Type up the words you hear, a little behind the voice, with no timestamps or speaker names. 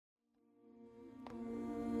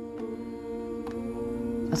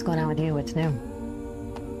What's going on with you? What's new?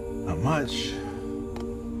 Not much.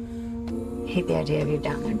 Hate the idea of you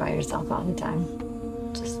down there by yourself all the time.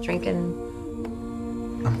 Just drinking.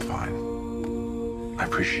 I'm fine. I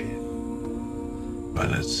appreciate it.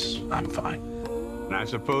 But I'm fine. And I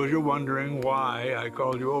suppose you're wondering why I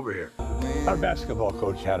called you over here. Our basketball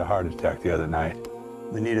coach had a heart attack the other night.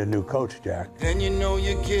 We need a new coach, Jack. And you know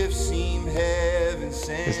your gifts seem heaven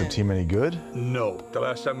sent. Is the team any good? No. The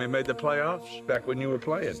last time we made the playoffs, back when you were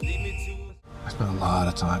playing. I spent a lot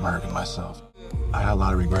of time hurting myself. I had a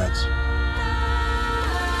lot of regrets.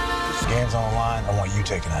 Game's on the line. I want you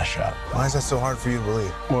taking that shot. Why is that so hard for you to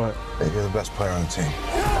believe? What? That you're the best player on the team.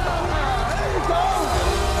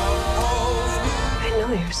 I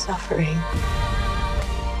know you're suffering.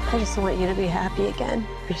 I just want you to be happy again.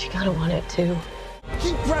 But you gotta want it too.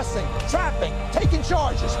 Keep pressing, trapping, taking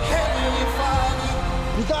charges.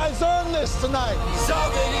 You guys earned this tonight.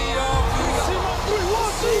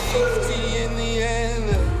 In the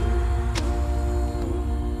end.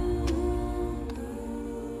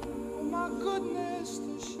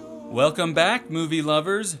 Welcome back, movie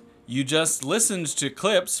lovers. You just listened to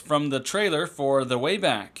clips from the trailer for The Way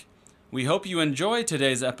Back. We hope you enjoy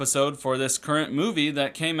today's episode for this current movie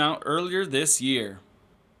that came out earlier this year.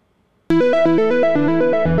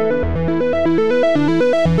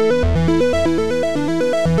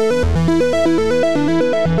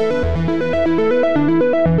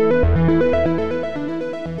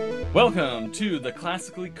 Welcome to the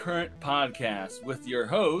Classically Current Podcast with your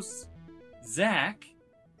hosts, Zach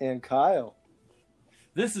and Kyle.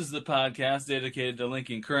 This is the podcast dedicated to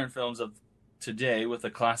linking current films of today with the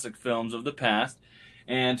classic films of the past.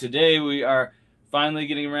 And today we are finally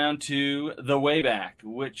getting around to The Way Back,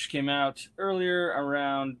 which came out earlier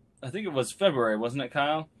around, I think it was February, wasn't it,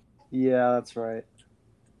 Kyle? Yeah, that's right.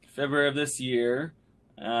 February of this year.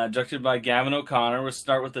 Directed by Gavin O'Connor. We'll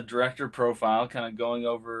start with the director profile, kind of going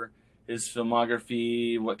over his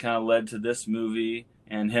filmography, what kind of led to this movie,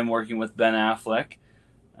 and him working with Ben Affleck.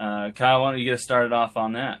 Kyle, why don't you get us started off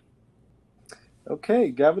on that? Okay,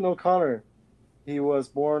 Gavin O'Connor. He was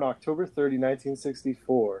born October 30,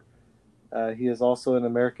 1964. He is also an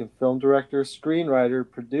American film director, screenwriter,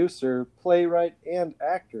 producer, playwright, and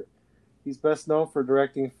actor. He's best known for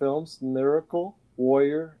directing films Miracle,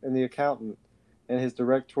 Warrior, and The Accountant. And his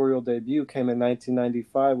directorial debut came in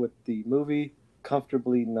 1995 with the movie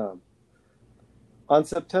Comfortably Numb. On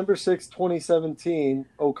September 6, 2017,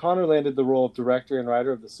 O'Connor landed the role of director and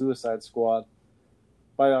writer of The Suicide Squad.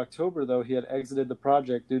 By October, though, he had exited the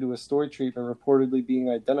project due to his story treatment reportedly being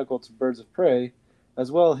identical to Birds of Prey, as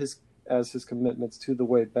well as his commitments to The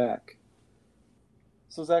Way Back.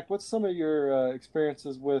 So, Zach, what's some of your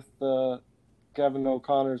experiences with Gavin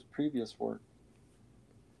O'Connor's previous work?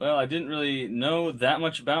 Well, I didn't really know that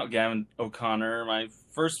much about Gavin O'Connor. My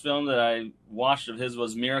first film that I watched of his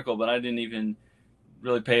was Miracle, but I didn't even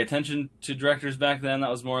really pay attention to directors back then. That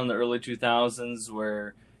was more in the early 2000s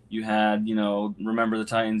where you had, Remember the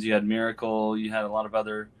Titans, you had Miracle, you had a lot of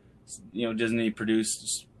other,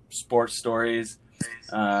 Disney-produced sports stories.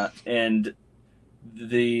 And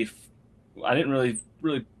I didn't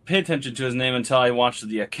really pay attention to his name until I watched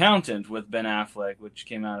The Accountant with Ben Affleck, which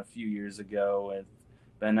came out a few years ago, with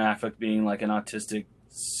Ben Affleck being like an autistic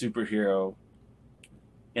superhero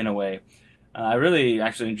in a way. I really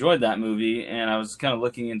actually enjoyed that movie, and I was kind of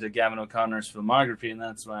looking into Gavin O'Connor's filmography, and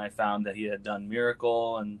that's when I found that he had done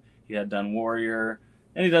Miracle, and he had done Warrior,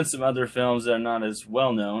 and he'd done some other films that are not as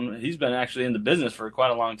well known. He's been actually in the business for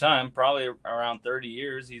quite a long time, probably around 30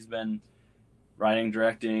 years. He's been writing,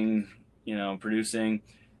 directing, producing,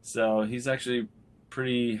 so he's actually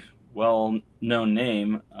pretty well-known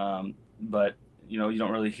name, but you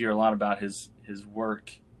don't really hear a lot about his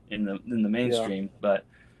work in the mainstream, but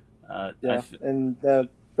and that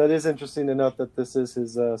is interesting to note that this is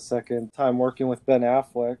his second time working with Ben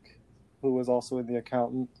Affleck, who was also in The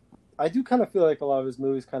Accountant. I do kind of feel like a lot of his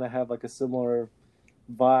movies kind of have like a similar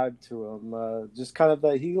vibe to him, just kind of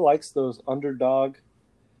that he likes those underdog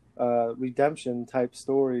redemption type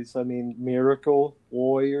stories. I mean, Miracle,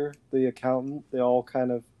 Warrior, The Accountant, they all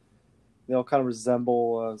kind of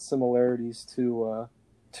resemble similarities to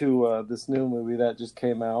this new movie that just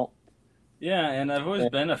came out. Yeah, and I've always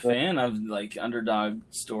been a fan of like underdog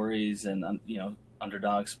stories and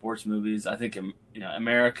underdog sports movies. I think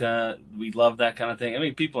America, we love that kind of thing. I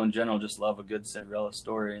mean, people in general just love a good Cinderella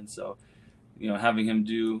story, and so having him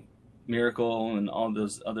do Miracle and all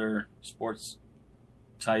those other sports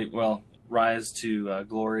type, rise to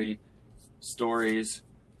glory stories,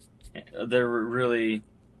 they're really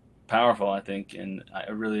powerful, I think, and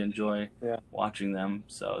I really enjoy watching them.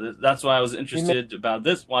 So that's why I was interested about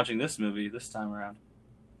watching this movie this time around.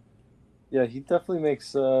 Yeah, he definitely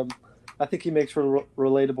makes. I think he makes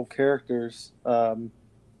relatable characters.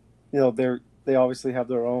 They obviously have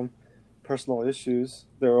their own personal issues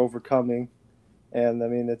they're overcoming, and I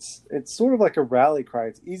mean it's sort of like a rally cry.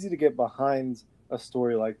 It's easy to get behind a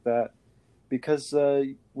story like that because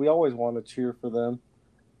we always want to cheer for them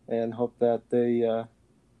and hope that they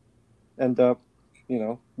end up,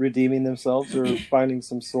 redeeming themselves or finding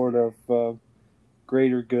some sort of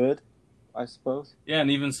greater good, I suppose. Yeah,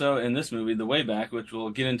 and even so, in this movie, The Way Back, which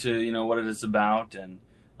we'll get into, what it is about, and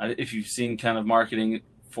if you've seen kind of marketing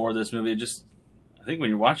for this movie, I think when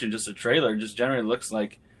you're watching just a trailer, it just generally looks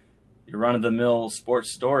like your run-of-the-mill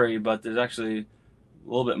sports story, but there's actually a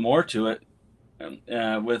little bit more to it,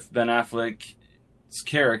 with Ben Affleck's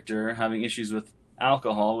character having issues with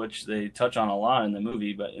alcohol, which they touch on a lot in the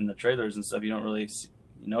movie, but in the trailers and stuff, you don't really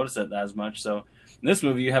notice it as much. So in this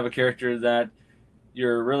movie, you have a character that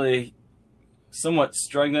you're really somewhat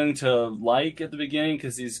struggling to like at the beginning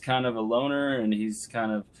because he's kind of a loner and he's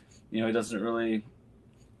kind of, he doesn't really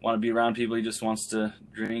want to be around people. He just wants to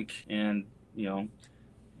drink and,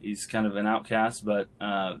 he's kind of an outcast. But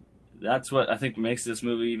that's what I think makes this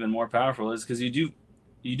movie even more powerful, is because you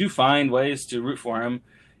do find ways to root for him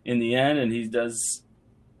in the end, and he does,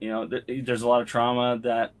 there's a lot of trauma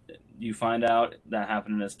that you find out that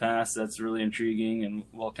happened in his past. That's really intriguing, and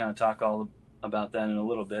we'll kind of talk all about that in a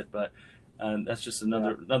little bit. But that's just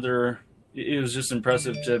another. It was just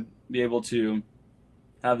impressive to be able to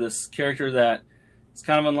have this character that is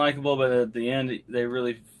kind of unlikable, but at the end they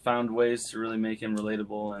really found ways to really make him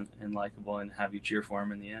relatable and likable and have you cheer for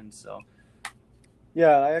him in the end. So,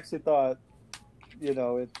 yeah, I actually thought,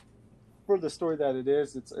 for the story that it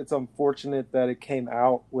is, it's unfortunate that it came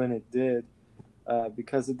out when it did,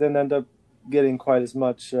 because it didn't end up getting quite as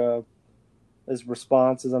much as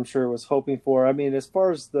response as I'm sure it was hoping for. I mean, as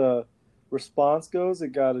far as the response goes,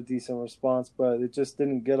 it got a decent response, but it just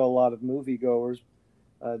didn't get a lot of moviegoers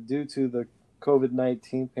due to the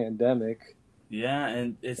COVID-19 pandemic. Yeah,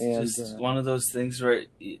 and it's just one of those things where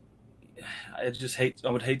I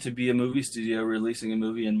would hate to be a movie studio releasing a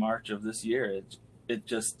movie in March of this year. It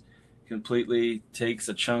just completely takes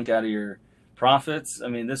a chunk out of your profits. I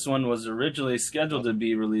mean, this one was originally scheduled to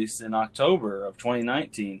be released in October of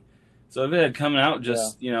 2019. So if it had come out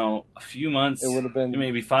just, a few months, it would have been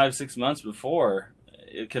maybe 5-6 months before,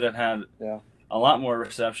 it could have had a lot more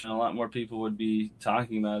reception. A lot more people would be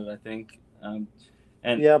talking about it, I think.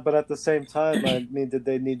 But at the same time, I mean, did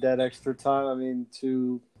they need that extra time? I mean,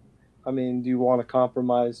 do you want to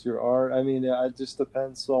compromise your art? I mean, it just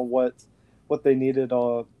depends on what they needed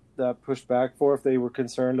that push back for. If they were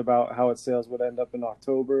concerned about how its sales would end up in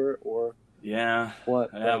October or what. Yeah,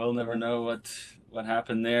 we'll never know what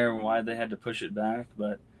happened there, why they had to push it back,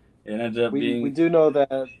 but it ended up being. We do know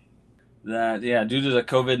that due to the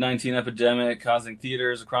COVID-19 epidemic causing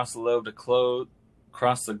theaters across the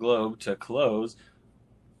globe to close,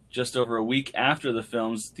 just over a week after the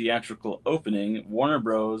film's theatrical opening, Warner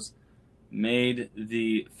Bros. Made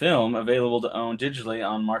the film available to own digitally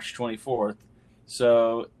on March 24th.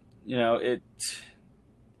 So, it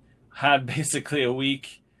had basically a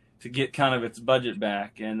week to get kind of its budget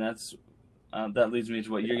back, and that leads me to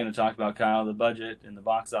what you're going to talk about, Kyle, the budget and the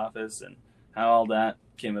box office and how all that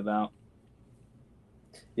came about.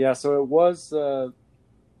 Yeah, so it was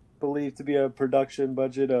believed to be a production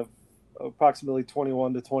budget of approximately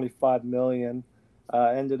 21 to 25 million.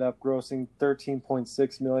 Ended up grossing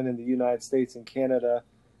 13.6 million in the United States and Canada,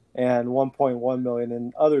 and 1.1 million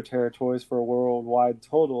in other territories, for a worldwide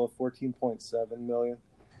total of 14.7 million.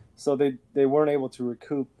 So they weren't able to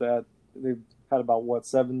recoup that. They had about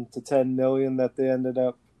 7 to 10 million that they ended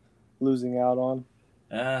up losing out on.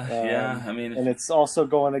 I mean, and it's also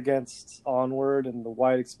going against Onward and the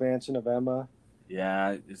wide expansion of Emma.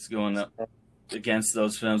 Yeah, it's going up against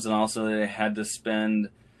those films, and also they had to spend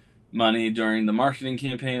money during the marketing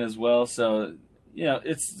campaign as well. So,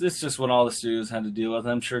 it's just what all the studios had to deal with.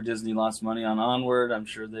 I'm sure Disney lost money on Onward. I'm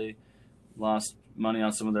sure they lost money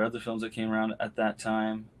on some of their other films that came around at that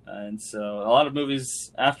time. And so a lot of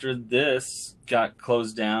movies after this got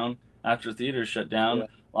closed down, after theaters shut down. Yeah.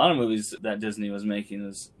 A lot of movies that Disney was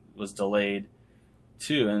making was delayed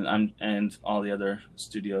too, and all the other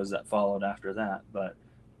studios that followed after that. But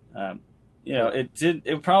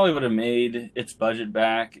it probably would have made its budget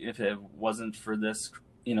back if it wasn't for this.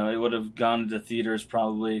 It would have gone to theaters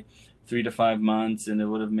probably 3 to 5 months, and it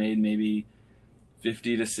would have made maybe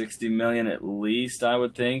 50 to 60 million at least, I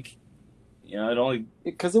would think.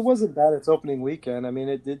 Because it wasn't bad its opening weekend. I mean,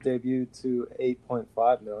 it did debut to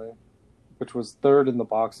 8.5 million, which was third in the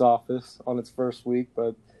box office on its first week,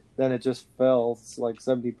 but then it just fell like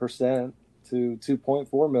 70%. to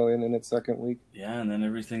 2.4 million in its second week. Yeah, and then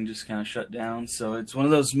everything just kind of shut down. So it's one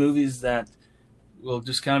of those movies that will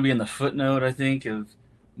just kind of be in the footnote, I think, of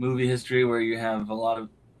movie history, where you have a lot of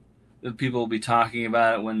the people will be talking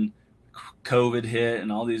about it when COVID hit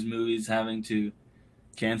and all these movies having to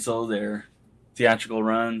cancel their theatrical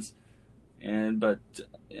runs. But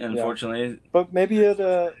unfortunately, but maybe at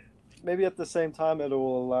the same time it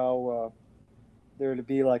will allow there to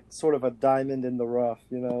be like sort of a diamond in the rough,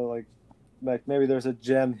 like maybe there's a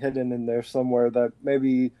gem hidden in there somewhere that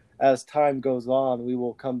maybe as time goes on we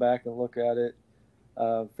will come back and look at it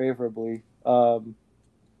favorably.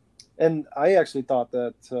 And I actually thought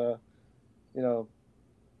that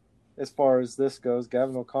as far as this goes,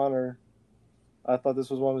 Gavin O'Connor, I thought this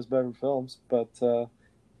was one of his better films, but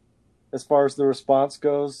as far as the response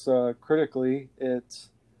goes, critically, it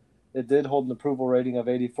did hold an approval rating of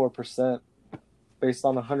 84% based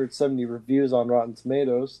on 170 reviews on Rotten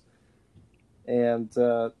Tomatoes. And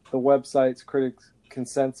the website's critics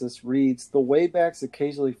consensus reads, "The way back's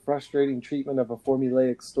occasionally frustrating treatment of a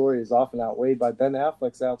formulaic story is often outweighed by Ben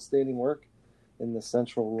Affleck's outstanding work in the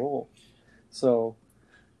central role." So,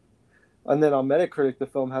 and then on Metacritic, the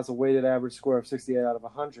film has a weighted average score of 68 out of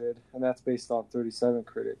 100, and that's based on 37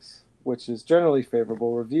 critics, which is generally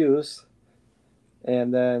favorable reviews.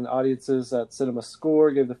 And then audiences at Cinema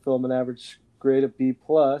Score gave the film an average grade of B+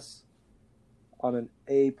 on an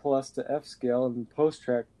A+ to F scale, and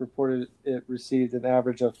Post-Track reported it received an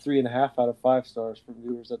average of 3.5 out of 5 stars from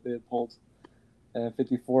viewers that they had polled, and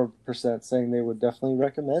 54% saying they would definitely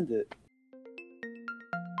recommend it.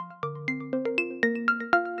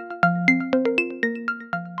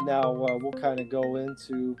 Now we'll kind of go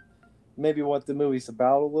into maybe what the movie's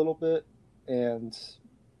about a little bit, and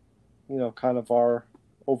kind of our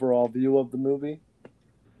overall view of the movie.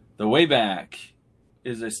 The Way Back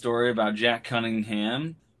is a story about Jack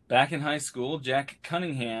Cunningham. Back in high school, Jack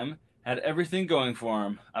Cunningham had everything going for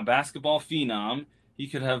him. A basketball phenom, he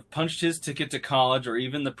could have punched his ticket to college or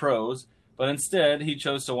even the pros, but instead he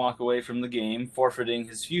chose to walk away from the game, forfeiting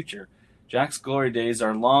his future. Jack's glory days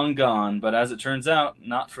are long gone, but as it turns out,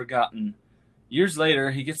 not forgotten. Years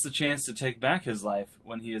later, he gets the chance to take back his life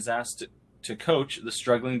when he is asked to coach the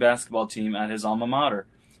struggling basketball team at his alma mater.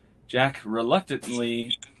 Jack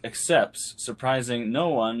reluctantly accepts, surprising no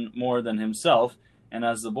one more than himself, and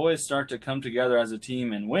as the boys start to come together as a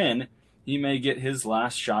team and win, he may get his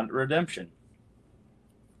last shot at redemption.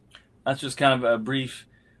 That's just kind of a brief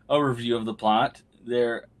overview of the plot.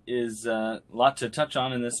 There is a lot to touch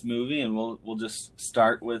on in this movie, and we'll just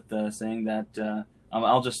start with saying that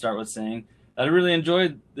I'll just start with saying that I really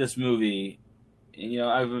enjoyed this movie.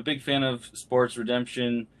 I'm a big fan of sports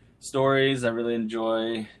redemption stories. I really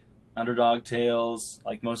enjoy underdog tales,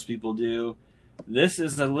 like most people do. This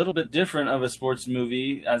is a little bit different of a sports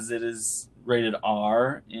movie, as it is rated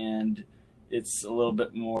R, and it's a little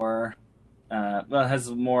bit more, it has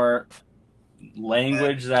more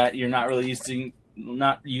language that you're not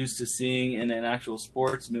used to seeing in an actual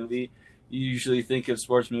sports movie. You usually think of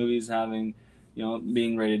sports movies having,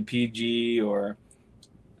 being rated PG or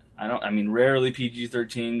rarely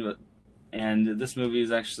PG-13, and this movie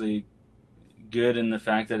is actually good in the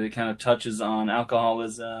fact that it kind of touches on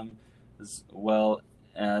alcoholism as well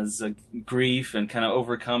as grief and kind of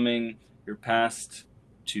overcoming your past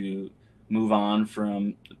to move on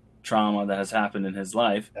from trauma that has happened in his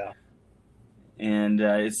life. Yeah. And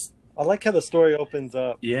I like how the story opens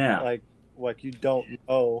up. Yeah. Like you don't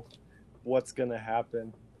know what's going to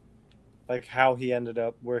happen. Like how he ended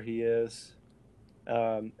up where he is,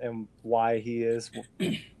 and why he is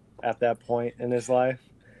at that point in his life.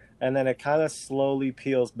 And then it kind of slowly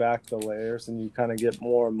peels back the layers, and you kind of get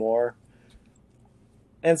more and more.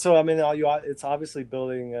 And so, it's obviously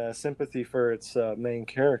building sympathy for its main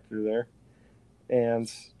character there.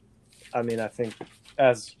 And, I think,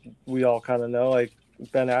 as we all kind of know, like,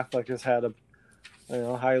 Ben Affleck has had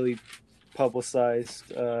a highly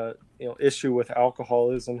publicized issue with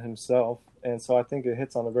alcoholism himself, and so I think it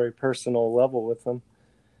hits on a very personal level with him,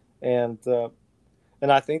 and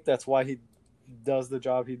I think that's why he does the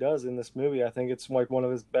job he does in this movie. I think it's like one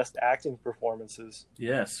of his best acting performances.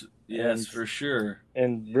 Yes, for sure.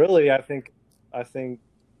 And really, I think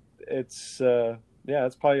it's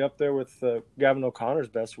it's probably up there with Gavin O'Connor's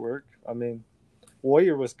best work.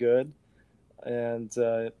 Warrior was good. And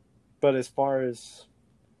but as far as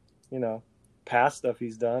past stuff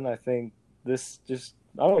he's done, I think this just,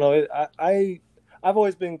 I don't know, I've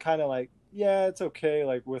always been kind of like, yeah, it's okay,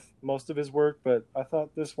 like with most of his work, but I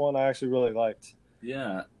thought this one I actually really liked.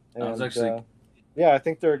 Yeah, and, I was actually Yeah, I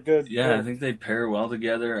think they're a good. Yeah, I think they pair well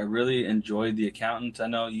together. I really enjoyed The Accountant. I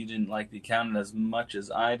know you didn't like The Accountant as much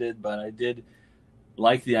as I did, but I did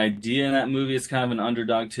like the idea in that movie. It's kind of an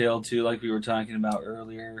underdog tale too, like we were talking about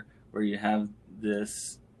earlier, where you have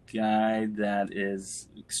this guy that is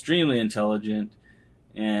extremely intelligent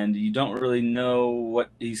and you don't really know what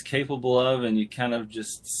he's capable of, and you kind of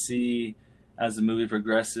just see as the movie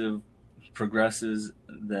progresses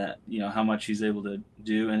that, you know, how much he's able to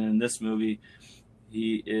do. And in this movie,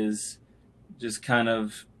 he is just kind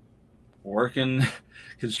of working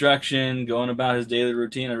construction, going about his daily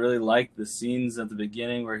routine. I really like the scenes at the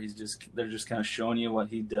beginning where they're just kind of showing you what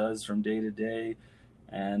he does from day to day,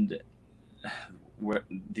 and where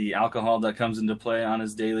the alcohol that comes into play on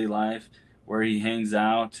his daily life, where he hangs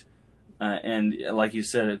out, and like you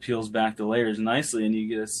said, it peels back the layers nicely, and you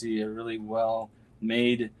get to see a really well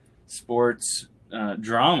made sports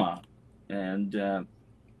drama. And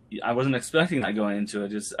I wasn't expecting that going into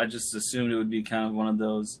it. I just assumed it would be kind of one of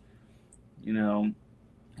those, you know,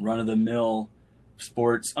 run-of-the-mill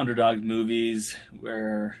sports underdog movies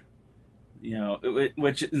where, you know,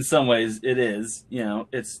 which in some ways it is. You know,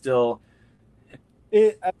 it's still...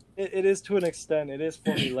 It is to an extent. It is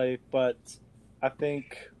formulaic, but I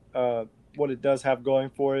think what it does have going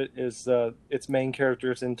for it is its main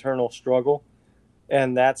character's internal struggle,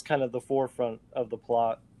 and that's kind of the forefront of the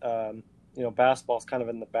plot. You know, basketball's kind of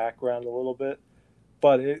in the background a little bit,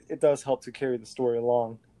 but it does help to carry the story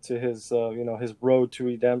along to his, you know, his road to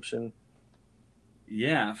redemption.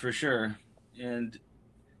 Yeah, for sure. And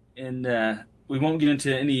we won't get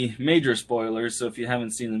into any major spoilers, so if you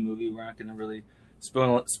haven't seen the movie, we're not going to really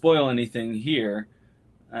spoil anything here.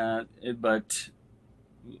 But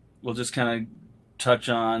we'll just kind of touch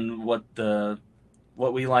on what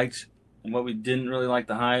we liked and what we didn't really like,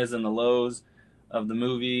 the highs and the lows of the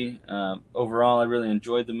movie. Overall, I really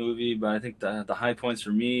enjoyed the movie, but I think the high points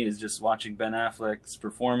for me is just watching Ben Affleck's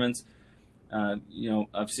performance. You know,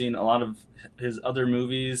 I've seen a lot of his other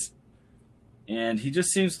movies, and he just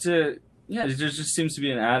seems to, there just seems to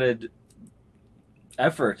be an added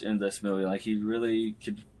effort in this movie. Like, he really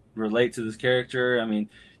could relate to this character. I mean,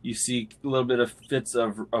 you see a little bit of fits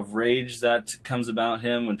of rage that comes about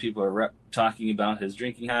him when people are talking about his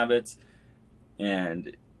drinking habits,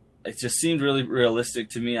 and it just seemed really realistic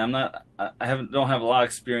to me. Don't have a lot of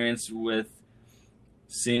experience with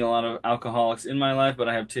seeing a lot of alcoholics in my life, but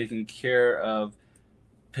I have taken care of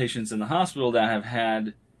patients in the hospital that have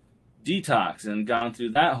had detox and gone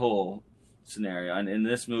through that whole scenario. And in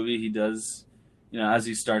this movie, he does, you know, as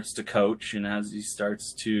he starts to coach and as he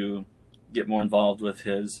starts to get more involved with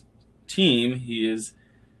his team, he has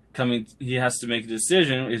to make a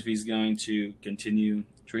decision if he's going to continue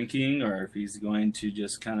drinking or if he's going to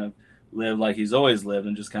just kind of live like he's always lived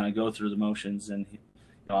and just kind of go through the motions. And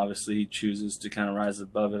obviously he chooses to kind of rise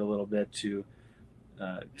above it a little bit to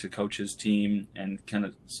coach his team and kind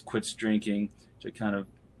of quits drinking to kind of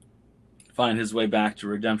find his way back to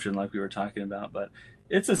redemption, like we were talking about. But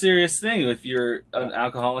it's a serious thing if you're an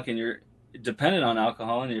alcoholic and you're dependent on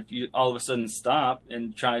alcohol, and if you all of a sudden stop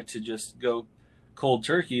and try to just go cold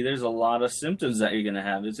turkey, there's a lot of symptoms that you're going to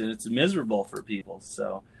have. It's miserable for people.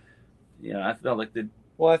 So, you know, I felt like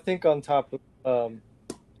Well, I think on top of,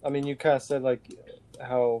 I mean, you kind of said like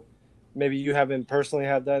how maybe you haven't personally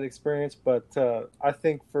had that experience, but I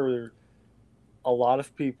think for a lot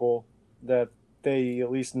of people that they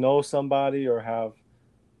at least know somebody or have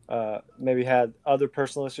maybe had other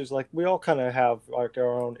personal issues. Like, we all kind of have like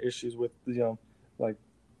our own issues with, you know, like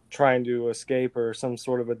trying to escape or some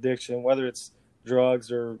sort of addiction, whether it's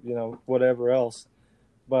drugs or, you know, whatever else.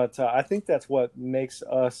 But I think that's what makes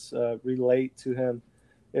us relate to him,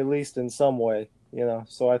 at least in some way, you know.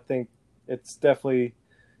 So I think it's definitely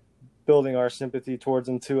building our sympathy towards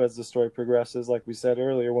him too as the story progresses. Like we said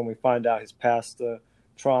earlier, when we find out his past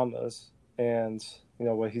traumas and, you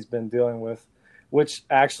know, what he's been dealing with, which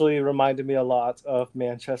actually reminded me a lot of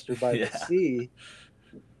Manchester by the Sea,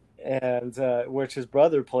 and which his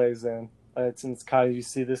brother plays in. It's kind of, you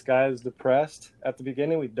see this guy is depressed at the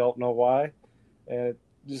beginning. We don't know why, and it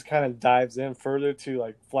just kind of dives in further to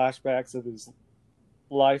like flashbacks of his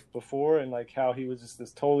life before and like how he was just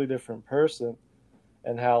this totally different person,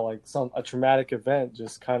 and how like a traumatic event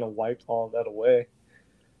just kind of wiped all of that away.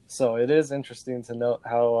 So it is interesting to note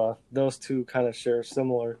how those two kind of share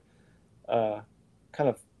similar kind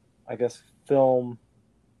of, I guess, film.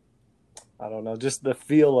 I don't know, just the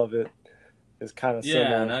feel of it is kind of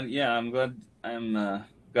similar. I'm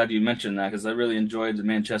glad you mentioned that, because I really enjoyed the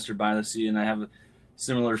Manchester by the Sea, and I have a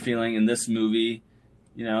similar feeling in this movie.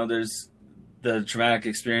 You know, there's the traumatic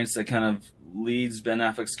experience that kind of leads Ben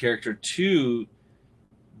Affleck's character to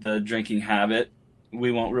the drinking habit,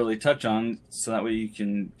 we won't really touch on, so that way you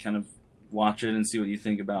can kind of watch it and see what you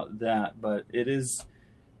think about that. But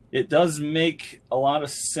it does make a lot of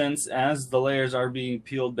sense as the layers are being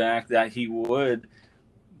peeled back that he would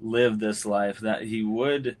live this life, that he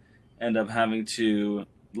would end up having to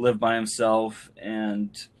live by himself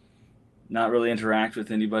and not really interact with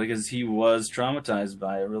anybody because he was traumatized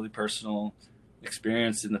by a really personal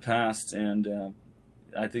experience in the past. And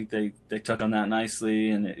I think they touch on that nicely,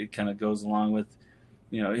 and it kind of goes along with,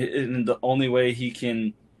 and the only way he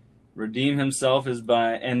can redeem himself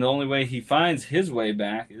and the only way he finds his way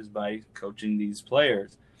back is by coaching these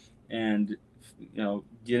players and,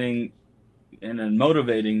 getting and then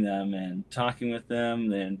motivating them and talking with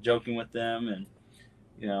them and joking with them. And,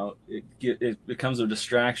 it becomes a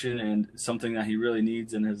distraction and something that he really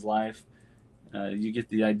needs in his life. You get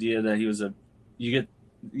the idea that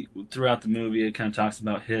throughout the movie, it kind of talks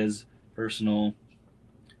about his personal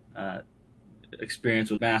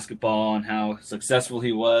experience with basketball and how successful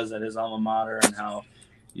he was at his alma mater, and how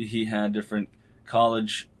he had different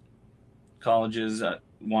colleges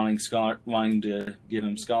wanting to give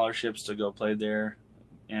him scholarships to go play there.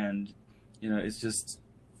 And it's just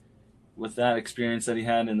with that experience that he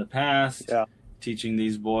had in the past, teaching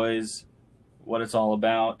these boys what it's all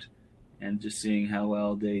about, and just seeing how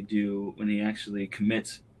well they do when he actually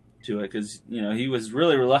commits to it. Because he was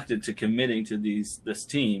really reluctant to committing to this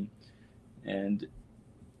team. And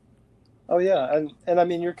and I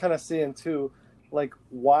mean, you're kind of seeing too, like,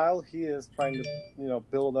 while he is trying to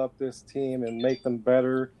build up this team and make them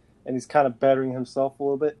better, and he's kind of bettering himself a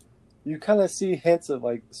little bit, you kind of see hints of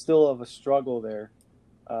still of a struggle there,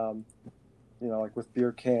 like with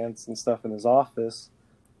beer cans and stuff in his office,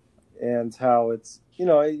 and how it's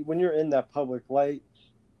when you're in that public light,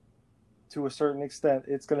 to a certain extent,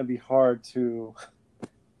 it's going to be hard to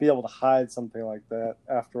be able to hide something like that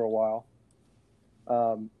after a while.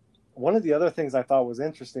 One of the other things I thought was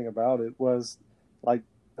interesting about it was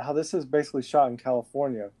how this is basically shot in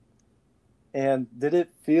California. And did it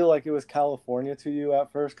feel like it was California to you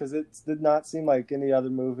at first? Because it did not seem like any other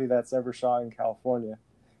movie that's ever shot in California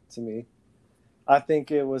to me. I think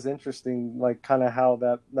it was interesting, kind of how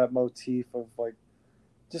that motif of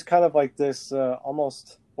just kind of this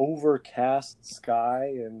almost overcast sky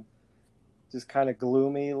and just kind of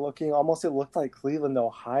gloomy looking. Almost it looked like Cleveland,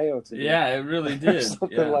 Ohio to me. Yeah, it really did.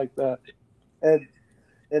 Something like that.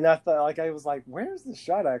 And I thought, I was like, where's the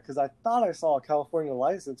shot at? Because I thought I saw a California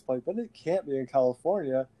license plate, but it can't be in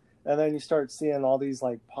California. And then you start seeing all these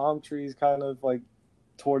palm trees kind of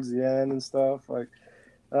towards the end and stuff. And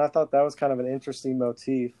I thought that was kind of an interesting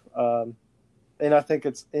motif. And I think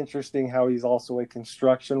it's interesting how he's also a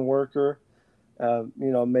construction worker.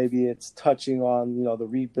 Maybe it's touching on, the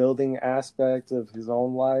rebuilding aspect of his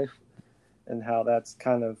own life and how that's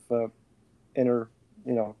kind of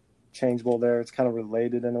changeable there. It's kind of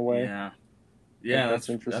related in a way. Yeah, that's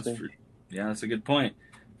interesting. That's a good point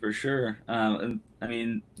for sure. And I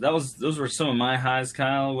mean, those were some of my highs,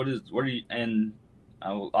 Kyle. What are you? And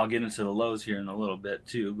I'll get into the lows here in a little bit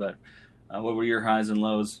too. But what were your highs and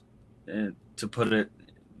lows, to put it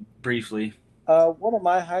briefly? One of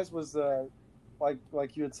my highs was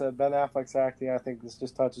like you had said, Ben Affleck's acting. I think this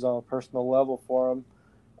just touches on a personal level for him,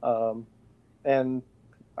 and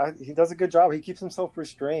he does a good job. He keeps himself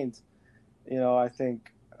restrained. I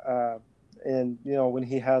think, and when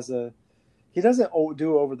he doesn't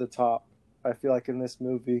do over the top. I feel like in this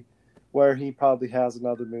movie, where he probably has in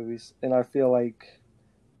other movies, and I feel like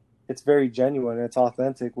it's very genuine. It's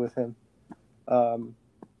authentic with him.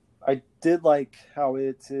 I did like how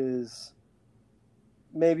it is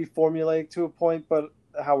maybe formulaic to a point, but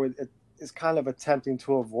how it is kind of attempting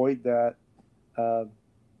to avoid that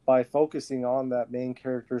by focusing on that main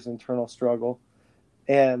character's internal struggle.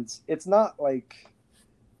 And it's not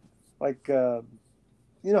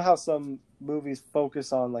how some movies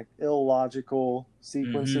focus on illogical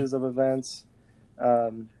sequences of events. I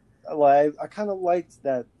kind of liked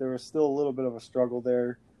that there was still a little bit of a struggle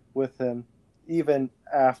there with him, even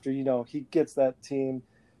after he gets that team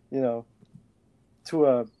to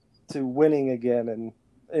winning again, and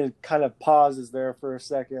it kind of pauses there for a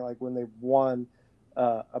second, when they've won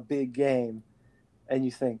a big game, and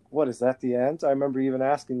you think, what, is that the end? I remember even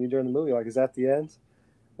asking you during the movie, is that the end?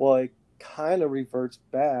 Well, it kind of reverts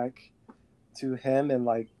back to him and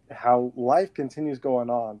how life continues going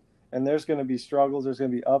on, and there's going to be struggles, there's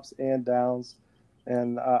going to be ups and downs,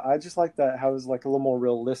 and I just like that how it's a little more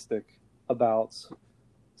realistic about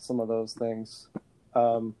some of those things.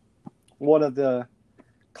 One of the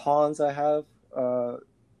cons I have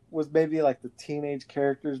was maybe the teenage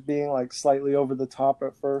characters being slightly over the top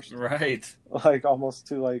at first, right? Almost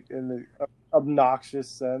to obnoxious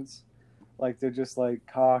sense. Like they're just like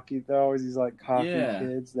cocky. They're always these like cocky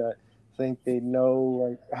kids that think they know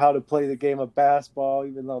like how to play the game of basketball,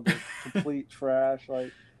 even though they're complete trash.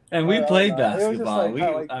 Like, and we played basketball.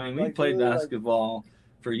 Like, we played really, basketball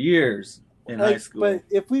for years in high school. But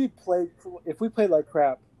if we played like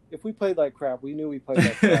crap, we knew we played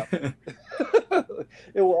like crap.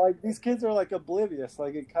 Like these kids are like oblivious.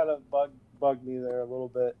 Like it kind of bugged me there a little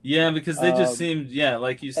bit. Yeah, because they just seemed,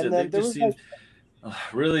 like you said, they just seemed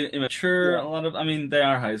really immature. A lot of, I mean, they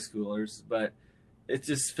are high schoolers, but it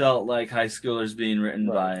just felt like high schoolers being written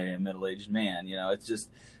by a middle-aged man. You know, it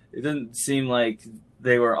didn't seem like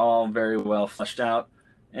they were all very well fleshed out,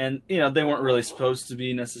 and they weren't really supposed to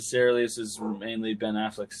be necessarily. This is mainly Ben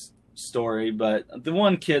Affleck's story, but the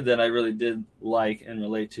one kid that I really did like and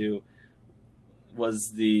relate to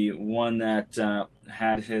was the one that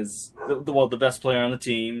had the best player on the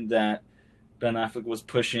team that Ben Affleck was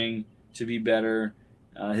pushing to be better.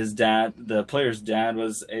 His dad, the player's dad,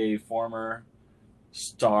 was a former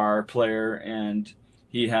star player, and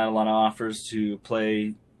he had a lot of offers to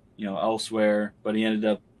play, elsewhere, but he ended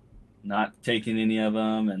up not taking any of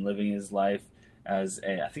them and living his life as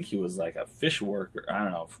I think he was like a fish worker. I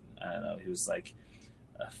don't know. He was like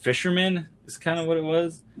a fisherman is kind of what it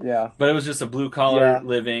was. Yeah. But it was just a blue collar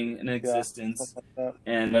living in existence. Like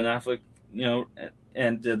and Ben Affleck,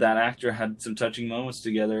 and that actor had some touching moments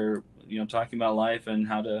together, talking about life and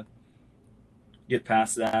how to get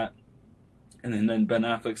past that. And then Ben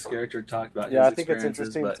Affleck's character talked about his experiences. I think it's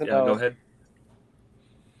interesting to know. Go ahead.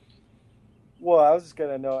 Well, I was just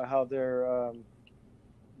going to know how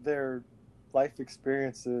their life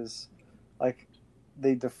experiences, like,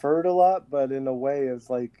 they deferred a lot, but in a way it's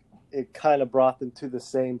like it kind of brought them to the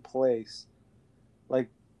same place. Like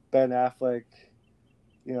Ben Affleck,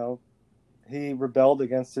 he rebelled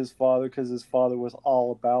against his father because his father was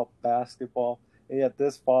all about basketball, and yet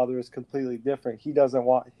this father is completely different. He doesn't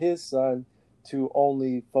want his son to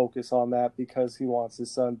only focus on that because he wants his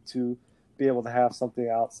son to be able to have something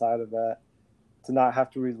outside of that, to not have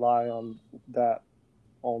to rely on that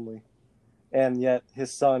only. And yet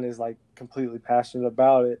his son is like completely passionate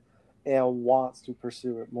about it and wants to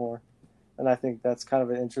pursue it more. And I think that's kind of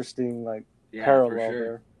an interesting parallel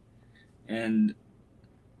there. And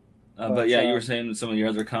but you were saying some of your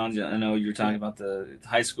other cons. I know you were talking about the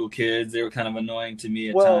high school kids. They were kind of annoying to me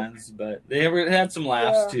at times, but they had some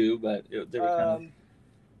laughs too. But they were kind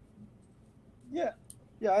of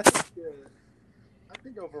I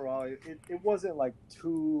think overall it wasn't like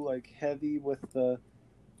too like heavy with the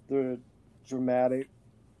dramatic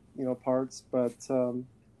parts, but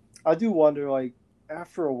I do wonder, like,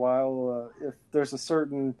 after a while, if there's a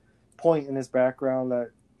certain point in his background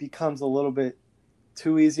that becomes a little bit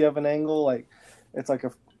too easy of an angle. Like, it's like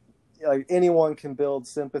anyone can build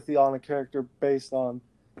sympathy on a character based on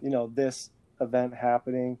this event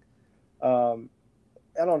happening. I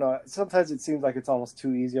don't know. Sometimes it seems like it's almost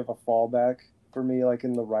too easy of a fallback for me, like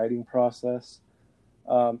in the writing process.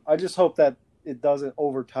 I just hope that it doesn't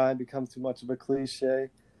over time become too much of a cliche,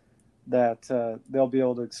 that they'll be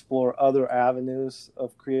able to explore other avenues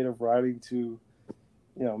of creative writing to,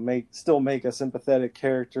 still make a sympathetic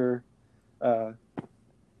character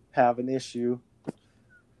have an issue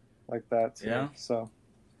like that too. Yeah. So.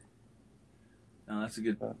 No, that's a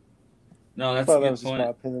good. That's a good point. Just my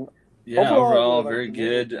opinion. Yeah, overall very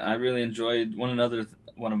good. I really enjoyed one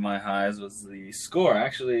of my highs was the score. I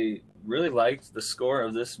actually really liked the score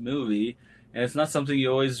of this movie. And it's not something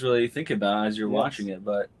you always really think about as you're watching it,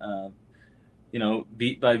 but,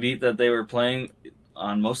 beat by beat that they were playing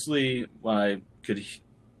on mostly what I could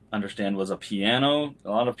understand was a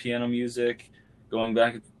lot of piano music going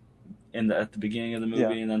back at the beginning of the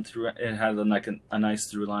movie, and then it had a nice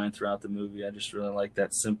through line throughout the movie. I just really like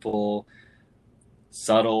that simple,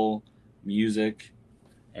 subtle music,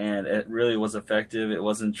 and it really was effective. It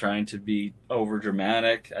wasn't trying to be over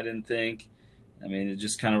dramatic, I didn't think. I mean, it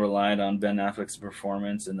just kind of relied on Ben Affleck's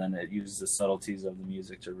performance, and then it used the subtleties of the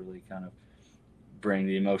music to really kind of bring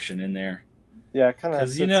the emotion in there. Yeah, kind of.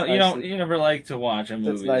 Because you never like to watch a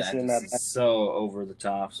movie that's so over the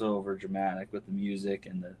top, so over dramatic with the music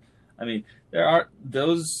and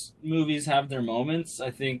those movies have their moments. I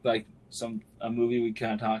think like a movie we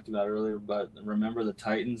kind of talked about earlier, but Remember the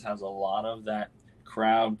Titans has a lot of that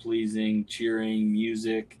crowd pleasing, cheering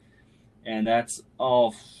music. And that's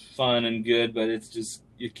all fun and good, but it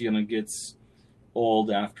kind of gets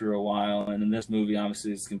old after a while. And in this movie,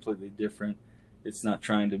 obviously, it's completely different. It's not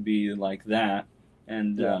trying to be like that.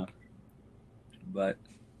 And but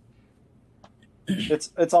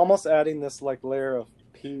it's almost adding this like layer of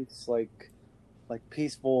peace, like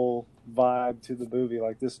peaceful vibe to the movie,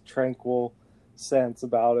 like this tranquil sense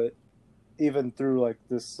about it, even through like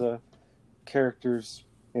this character's,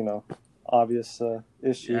 obvious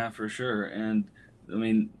issue. Yeah, for sure. And I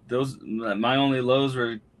mean, my only lows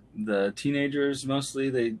were the teenagers mostly.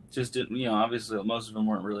 They just didn't, obviously most of them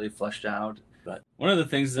weren't really fleshed out. But one of the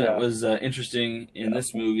things that was interesting in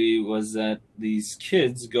this movie was that these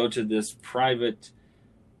kids go to this private,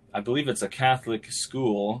 I believe it's a Catholic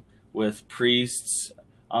school with priests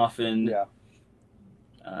often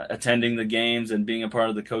attending the games and being a part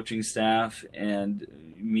of the coaching staff.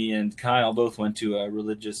 And me and Kyle both went to a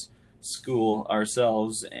religious school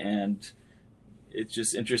ourselves, and it's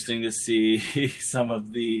just interesting to see some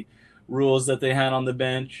of the rules that they had on the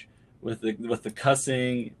bench with the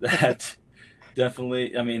cussing. That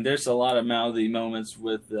definitely, I mean, there's a lot of mouthy moments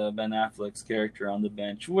with Ben Affleck's character on the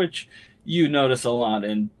bench, which you notice a lot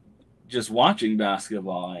in just watching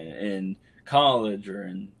basketball in college or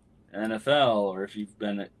in NFL, or if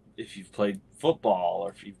you've played football, or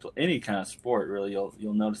if you've played any kind of sport, really,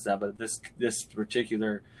 you'll notice that. But this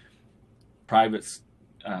particular private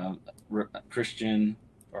Christian,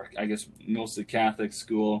 or I guess mostly Catholic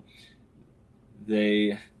school,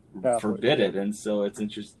 they forbid it, and so it's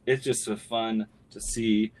just so fun to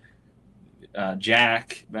see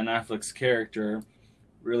Jack, Ben Affleck's character,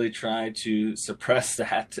 really try to suppress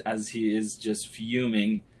that as he is just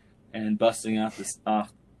fuming and busting out the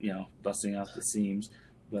seams.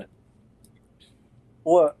 But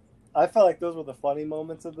I felt like those were the funny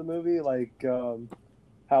moments of the movie, like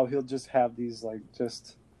how he'll just have these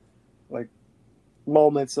like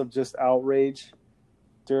moments of just outrage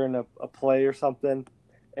during a play or something,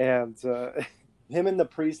 and him and the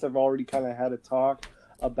priest have already kind of had a talk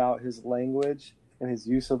about his language and his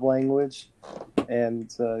use of language,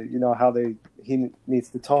 and how he needs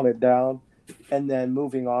to tone it down. And then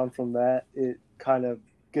moving on from that, it kind of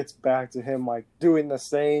gets back to him like doing the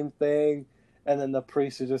same thing, and then the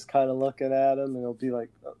priest is just kind of looking at him, and he'll be like,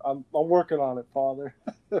 I'm working on it, Father."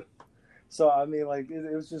 So I mean, like,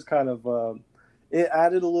 it was just kind of it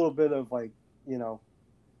added a little bit of like,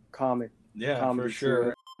 comic. Yeah, comedy for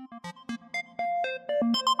sure.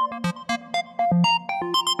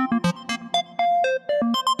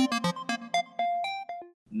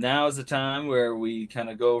 Now is the time where we kind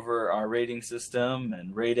of go over our rating system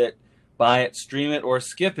and rate it, buy it, stream it, or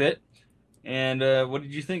skip it. And what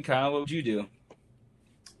did you think, Kyle? What would you do?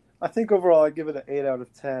 I think overall I'd give it an 8 out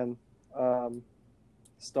of 10.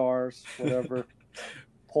 Stars, whatever.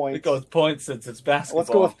 Points. Let's go with points since it's basketball. Let's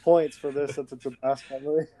go with points for this since it's a basketball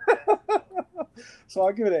movie. So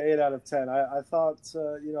I'll give it an 8 out of 10. I thought,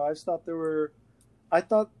 I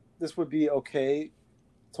thought this would be okay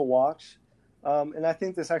to watch. And I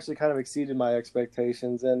think this actually kind of exceeded my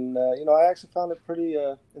expectations. And, I actually found it pretty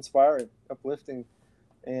inspiring, uplifting.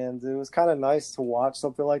 And it was kind of nice to watch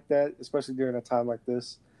something like that, especially during a time like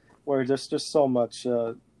this, where there's just so much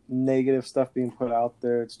negative stuff being put out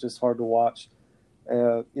there. It's just hard to watch.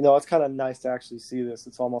 It's kind of nice to actually see this.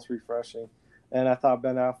 It's almost refreshing. And I thought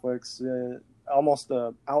Ben Affleck's almost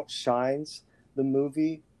outshines the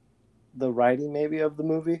movie, the writing maybe of the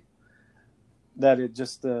movie, that it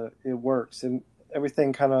just it works and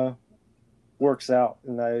everything kind of works out.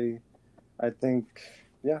 And I think,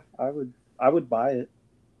 I would buy it.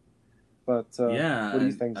 But what do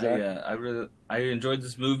you think, Zach? I enjoyed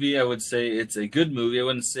this movie. I would say it's a good movie. I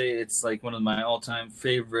wouldn't say it's like one of my all-time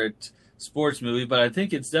favorite sports movie, but I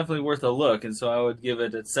think it's definitely worth a look. And so I would give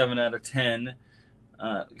it a 7 out of 10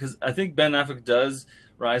 because I think Ben Affleck does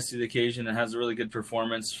rise to the occasion and has a really good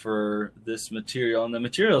performance for this material. And the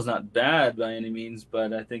material is not bad by any means,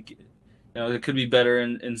 but I think it could be better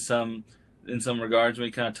in some regards.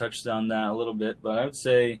 We kind of touched on that a little bit, but I would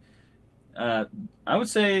say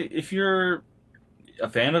if you're a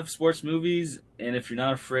fan of sports movies and if you're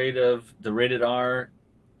not afraid of the rated R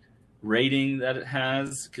rating that it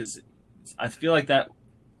has, because I feel like that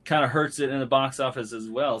kind of hurts it in the box office as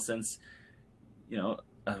well, since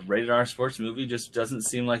a rated R sports movie just doesn't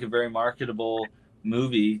seem like a very marketable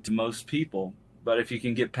movie to most people. But if you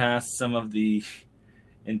can get past some of the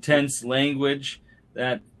intense language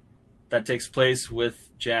that takes place with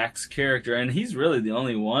Jack's character, and he's really the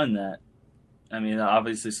only one that, I mean,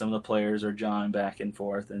 obviously some of the players are jawing back and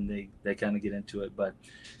forth and they kind of get into it, but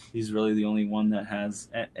he's really the only one that has,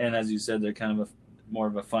 and as you said, they're kind of more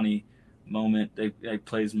of a funny moment. They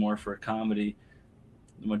plays more for a comedy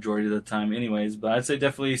the majority of the time anyways, but I'd say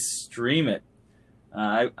definitely stream it.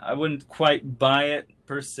 I wouldn't quite buy it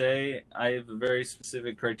per se. I have a very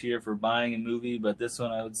specific criteria for buying a movie, but this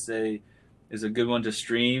one I would say is a good one to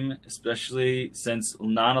stream, especially since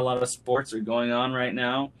not a lot of sports are going on right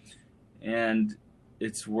now. And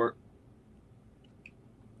it's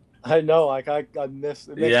I know, like I miss.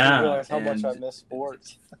 It makes me Yeah, realize how much I and miss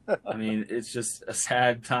sports. I mean, it's just a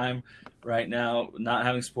sad time right now not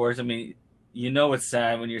having sports. I mean, you know it's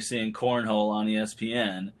sad when you're seeing cornhole on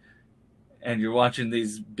ESPN and you're watching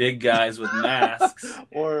these big guys with masks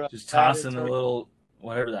Or just tossing a little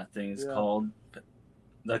whatever that thing is called,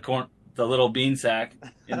 the little bean sack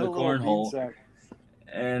in the cornhole.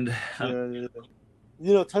 And you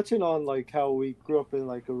know, touching on like how we grew up in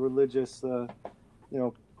like a religious, you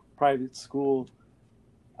know, private school.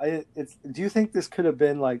 Do you think this could have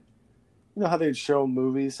been like, you know, how they'd show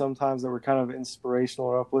movies sometimes that were kind of inspirational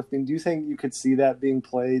or uplifting? Do you think you could see that being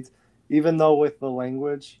played, even though with the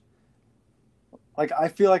language? Like, I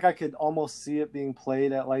feel like I could almost see it being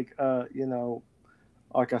played at like, you know,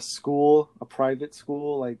 like a school, a private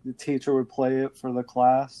school. Like the teacher would play it for the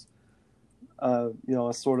class. You know,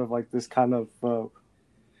 a sort of like this kind of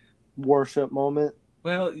worship moment.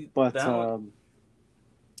 Well, but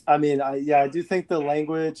I mean, I do think the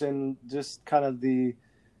language and just kind of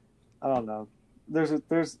I don't know.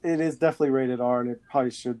 It is definitely rated R, and it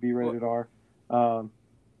probably should be rated R.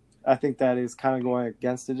 I think that is kind of going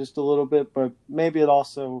against it just a little bit, but maybe it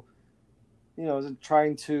also, you know, is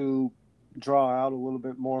trying to draw out a little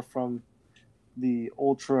bit more from the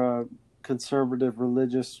ultra conservative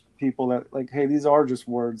religious people that like, hey, these are just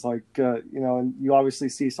words, like, you know, and you obviously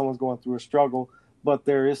see someone's going through a struggle, but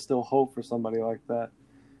there is still hope for somebody like that.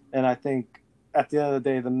 And I think at the end of the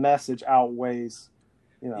day, the message outweighs,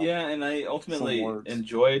 you know. Yeah, and I ultimately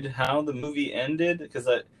enjoyed how the movie ended, because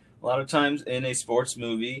a lot of times in a sports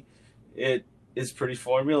movie, it is pretty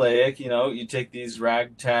formulaic. You know, you take these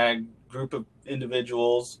ragtag group of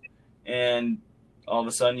individuals, and all of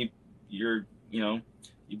a sudden you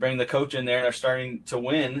bring the coach in there and they're starting to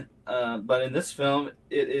win. But in this film,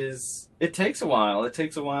 it takes a while. It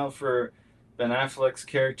takes a while for Ben Affleck's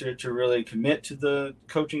character to really commit to the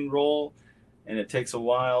coaching role, and it takes a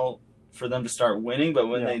while for them to start winning. But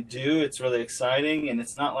when they do, it's really exciting, and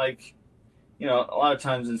it's not like, you know, a lot of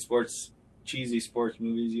times in cheesy sports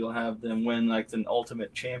movies, you'll have them win like an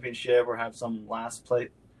ultimate championship or have some last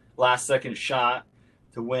second shot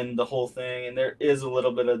to win the whole thing, and there is a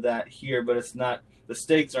little bit of that here, but it's not. The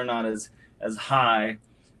stakes are not as high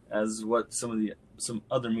as what some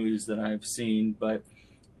other movies that I've seen, but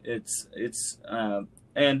it's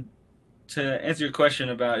and to answer your question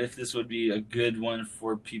about if this would be a good one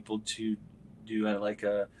for people to do at like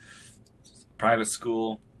a private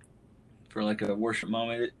school for like a worship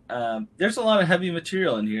moment, there's a lot of heavy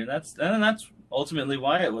material in here. That's ultimately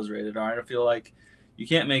why it was rated R. I feel like you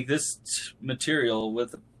can't make this material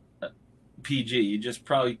with PG. You just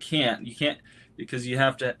probably can't. You can't, because you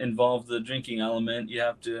have to involve the drinking element. You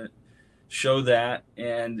have to show that,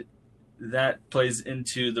 and that plays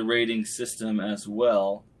into the rating system as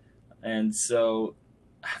well. And so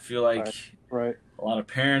I feel like right. A lot of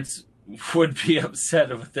parents would be upset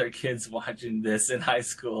with their kids watching this in high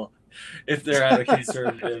school if they're at a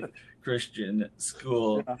conservative Christian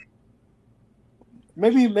school. Yeah.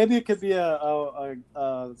 Maybe it could be a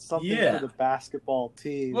something for the basketball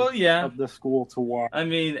team of the school to watch. I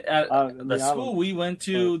mean, at the school we went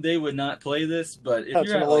to, they would not play this, but if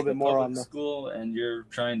you're at like a public school and you're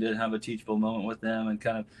trying to have a teachable moment with them and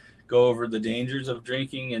kind of go over the dangers of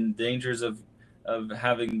drinking and dangers of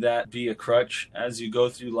having that be a crutch as you go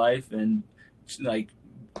through life, and like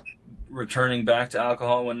returning back to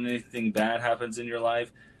alcohol when anything bad happens in your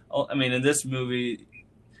life. I mean, in this movie,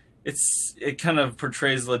 it kind of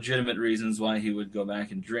portrays legitimate reasons why he would go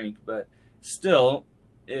back and drink, but still,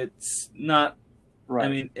 it's not right. I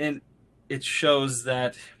mean, and it shows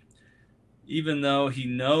that even though he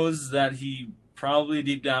knows that he probably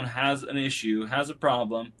deep down has an issue, has a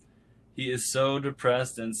problem, he is so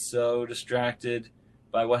depressed and so distracted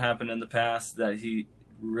by what happened in the past that he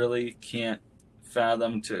really can't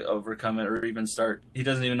fathom to overcome it or even start. He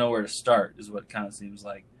doesn't even know where to start, is what it kind of seems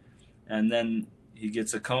like. And then he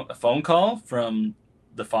gets a phone call from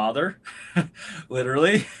the father,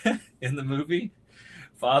 literally, in the movie.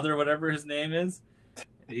 Father, whatever his name is.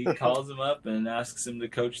 He calls him up and asks him to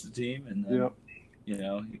coach the team. And then, you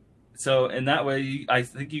know, so in that way, I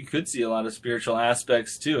think you could see a lot of spiritual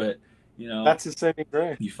aspects to it. You know, that's the saving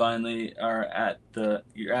grace. You finally are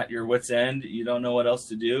you're at your wit's end. You don't know what else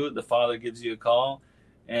to do. The Father gives you a call,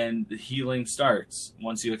 and the healing starts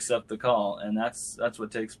once you accept the call. And that's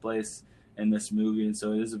what takes place in this movie. And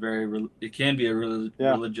so it can be a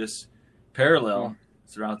religious parallel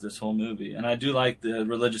throughout this whole movie. And I do like the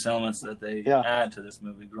religious elements that they add to this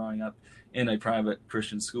movie, growing up in a private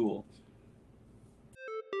Christian school.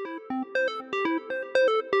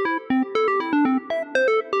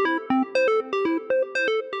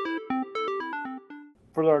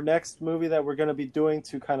 for our next movie that we're going to be doing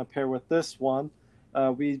to kind of pair with this one,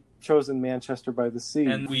 we chosen Manchester by the Sea.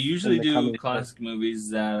 And we usually do classic movies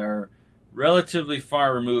that are relatively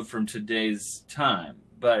far removed from today's time.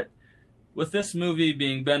 But with this movie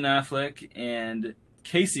being Ben Affleck and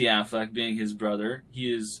Casey Affleck being his brother,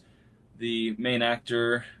 he is the main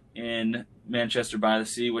actor in Manchester by the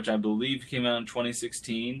Sea, which I believe came out in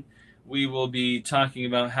 2016. We will be talking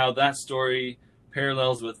about how that story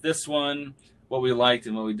parallels with this one, what we liked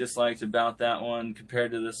and what we disliked about that one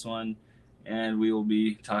compared to this one, and we will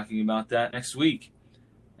be talking about that next week.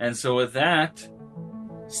 And so with that,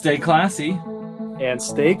 stay classy and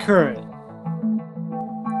stay current.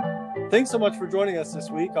 Thanks so much for joining us this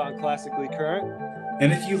week on Classically Current.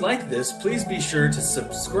 And if you like this, please be sure to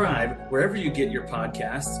subscribe wherever you get your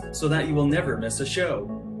podcasts so that you will never miss a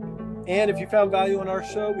show. And if you found value in our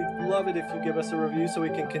show, we'd love it if you give us a review so we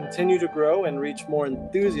can continue to grow and reach more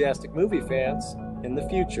enthusiastic movie fans in the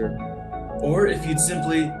future. Or if you'd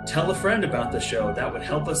simply tell a friend about the show, that would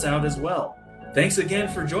help us out as well. Thanks again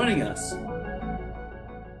for joining us.